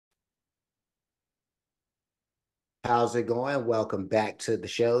How's it going? Welcome back to the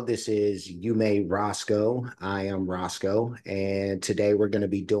show. This is You May Roscoe. I am Roscoe, and today we're going to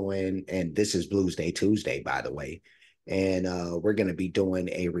be doing, and this is Blues Day Tuesday, by the way, and we're going to be doing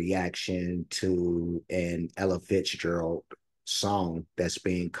a reaction to an Ella Fitzgerald song that's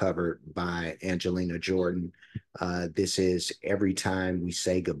being covered by Angelina Jordan. This is Every Time We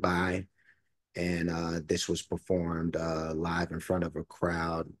Say Goodbye, and this was performed live in front of a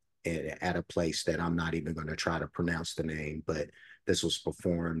crowd at a place that I'm not even going to try to pronounce the name, but this was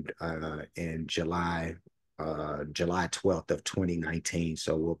performed in July 12th of 2019.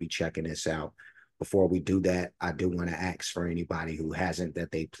 So we'll be checking this out. Before we do that, I do want to ask for anybody who hasn't that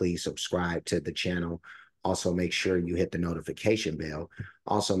they please subscribe to the channel. Also, make sure you hit the notification bell.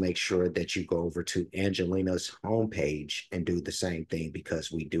 Also, make sure that you go over to Angelina's homepage and do the same thing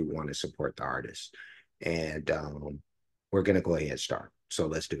because we do want to support the artist. And we're going to go ahead and start. So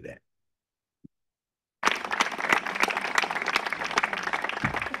let's do that.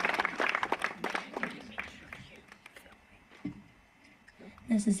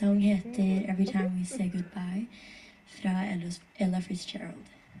 Neste sang heter Every Time We Say Goodbye fra Ella Fitzgerald.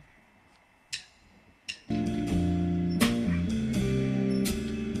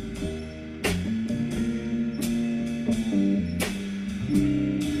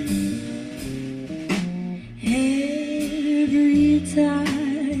 Every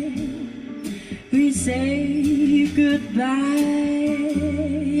time we say goodbye,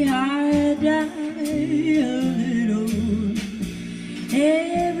 I die a little.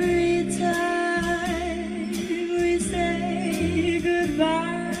 Every time we say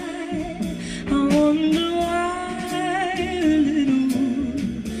goodbye, I wonder why a little.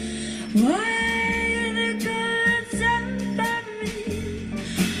 Why the good stuff about me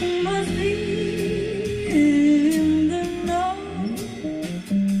must be in the know.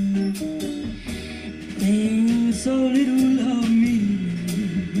 Think so little of me,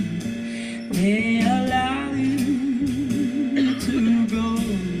 they allow you to go.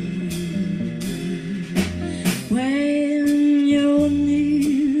 When you're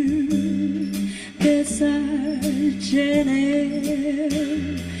near, there's such an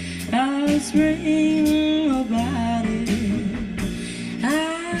air. I'll scream about it. I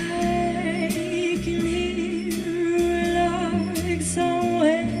can hear a lark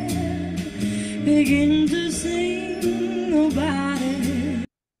somewhere begin to sing about it.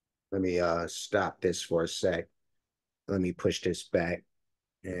 Let me stop this for a sec. Let me push this back.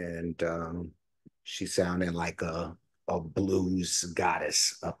 And she's sounding like a blues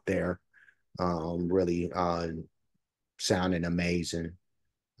goddess up there. Really sounding amazing.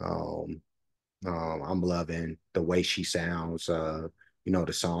 Um, I'm loving the way she sounds, the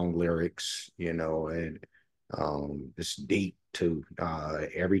song lyrics, and it's deep too.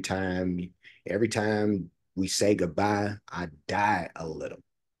 Every time we say goodbye, I die a little.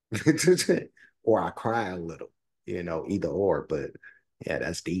 Or I cry a little, either or, but yeah,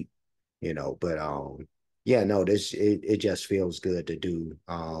 that's deep, but yeah, no, it just feels good to do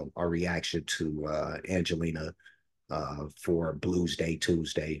a reaction to Angelina for Blues Day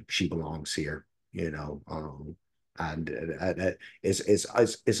Tuesday. She belongs here, and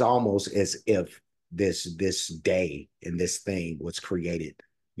it's almost as if this day and this thing was created,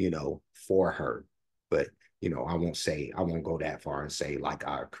 for her. But I won't go that far and say like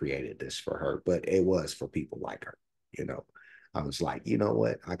I created this for her, but it was for people like her, you know. I was like, you know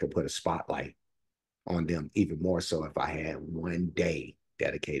what? I could put a spotlight on them even more so if I had one day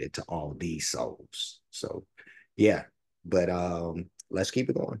dedicated to all these souls. So yeah, but let's keep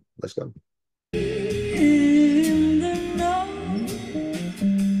it going. Let's go. In the know,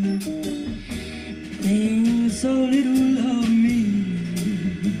 think so little of me,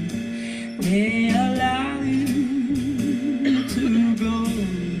 they allow you to go.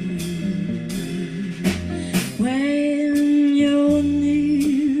 When you're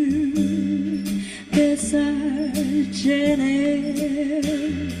near, there's such an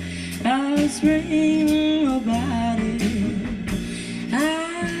air. I'll scream about it. I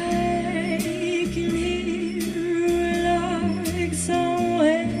can hear a lark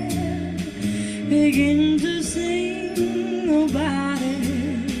somewhere begin to sing about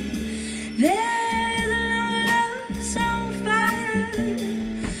it. There's a love song fire,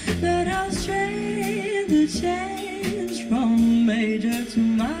 but I'll stray the change from major to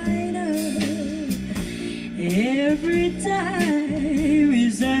minor. Every time we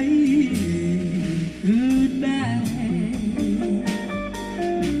say goodbye.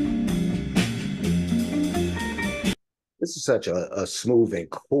 This is such a smooth and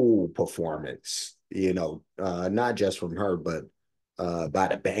cool performance, not just from her, but by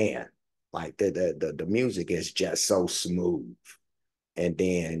the band. Like the music is just so smooth. And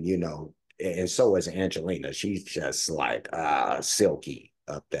then, and so is Angelina. She's just like silky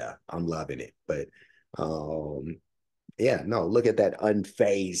up there. I'm loving it. But yeah, no, look at that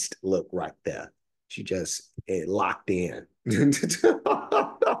unfazed look right there. She just locked in.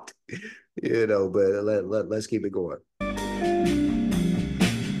 But let's keep it going.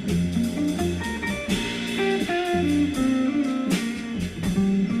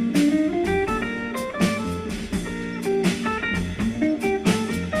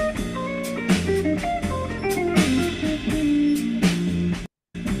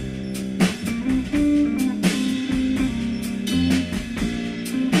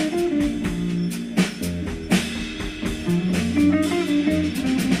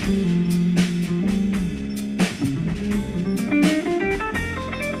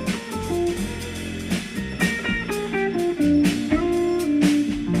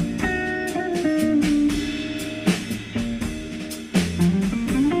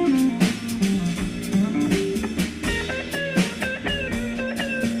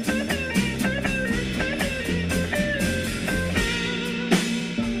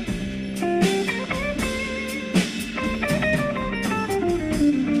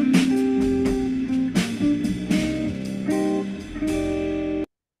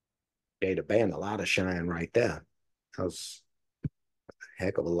 Gave the band a lot of shine right there. That was a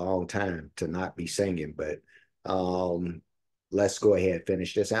heck of a long time to not be singing, but um, let's go ahead and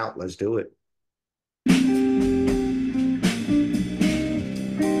finish this out. Let's do it.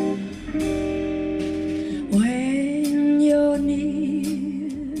 When you're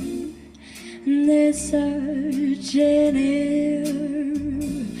near the searching air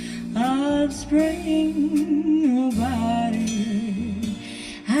of spring about it,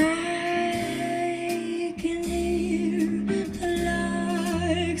 I can hear the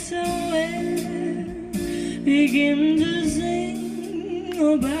larks somewhere begin to sing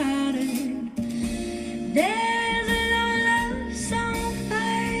about it. There's no love song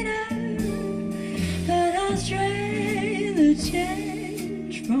fighter, but I'll stray the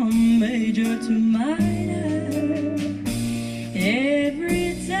change from major to minor.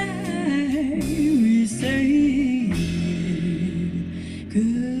 Every time we say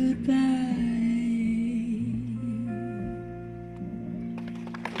goodbye.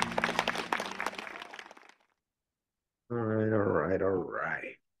 All right, all right, all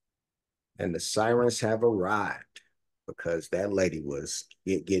right. And the sirens have arrived because that lady was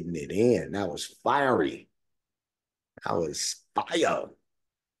getting it in. That was fiery. That was fire.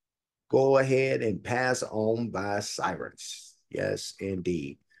 Go ahead and pass on by sirens. Yes,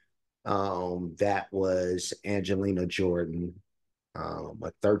 indeed. That was Angelina Jordan, a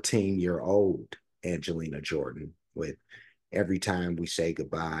 13-year-old Angelina Jordan, with Every Time We Say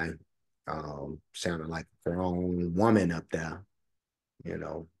Goodbye, sounding like a grown woman up there,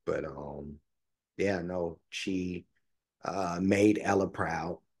 but yeah, no, she made Ella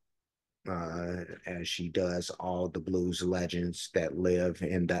proud, as she does all the blues legends that live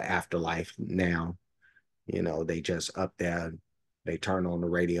in the afterlife now. They just up there, they turn on the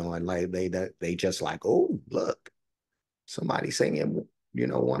radio and like they just like, oh, look, somebody singing,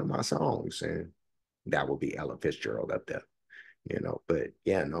 one of my songs, and that would be Ella Fitzgerald up there, But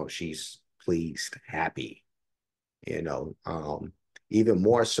yeah, no, she's pleased, happy, you know. Even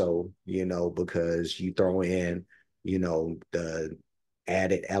more so, because you throw in, the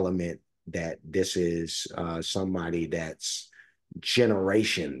added element that this is somebody that's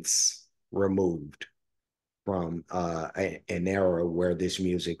generations removed from an era where this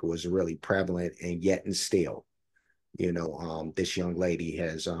music was really prevalent, and yet and still, this young lady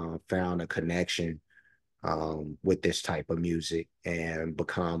has found a connection with this type of music and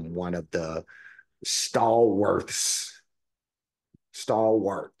become one of the stalwarts,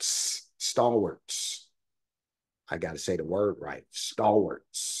 stalwarts. I got to say the word right,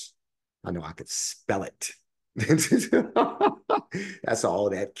 stalwarts. I know I could spell it. That's all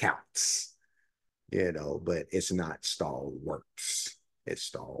that counts, but it's not stalwarts.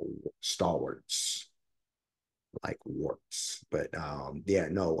 It's stalwarts, like warts. But yeah,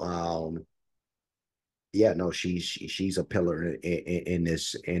 no, she's a pillar in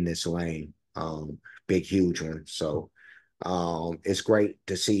this lane. Big, huge one. So it's great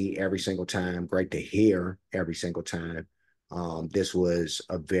to see every single time, great to hear every single time. This was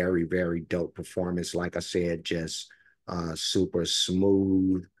a very, very dope performance. Like I said, just super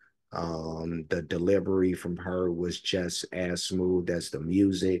smooth. The delivery from her was just as smooth as the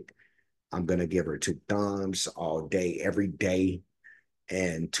music. I'm gonna give her 2 thumbs all day, every day,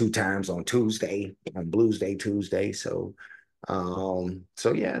 and 2 times on Tuesday, on Blues Day Tuesday. So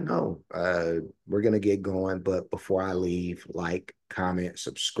So yeah, no, we're gonna get going, but before I leave, like, comment,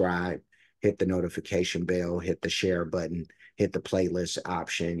 subscribe, hit the notification bell, hit the share button, hit the playlist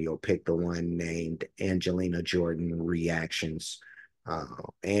option. You'll pick the one named Angelina Jordan Reactions, uh,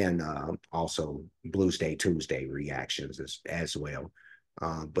 and also Blues Day Tuesday reactions as well.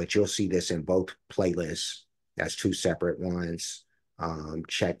 But you'll see this in both playlists as two separate ones.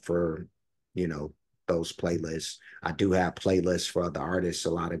 Check for, you know, those playlists. I do have playlists for other artists,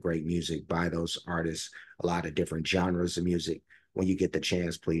 a lot of great music by those artists, a lot of different genres of music. When you get the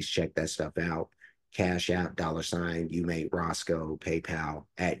chance, please check that stuff out. Cash out, $ you made Roscoe, PayPal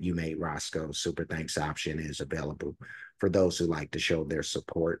at you made Roscoe. Super thanks option is available for those who like to show their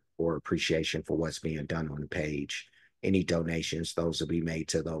support or appreciation for what's being done on the page. Any donations, those will be made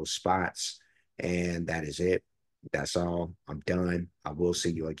to those spots. And that is it. That's all. I'm done. I will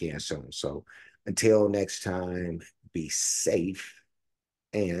see you again soon. So until next time, be safe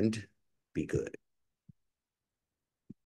and be good.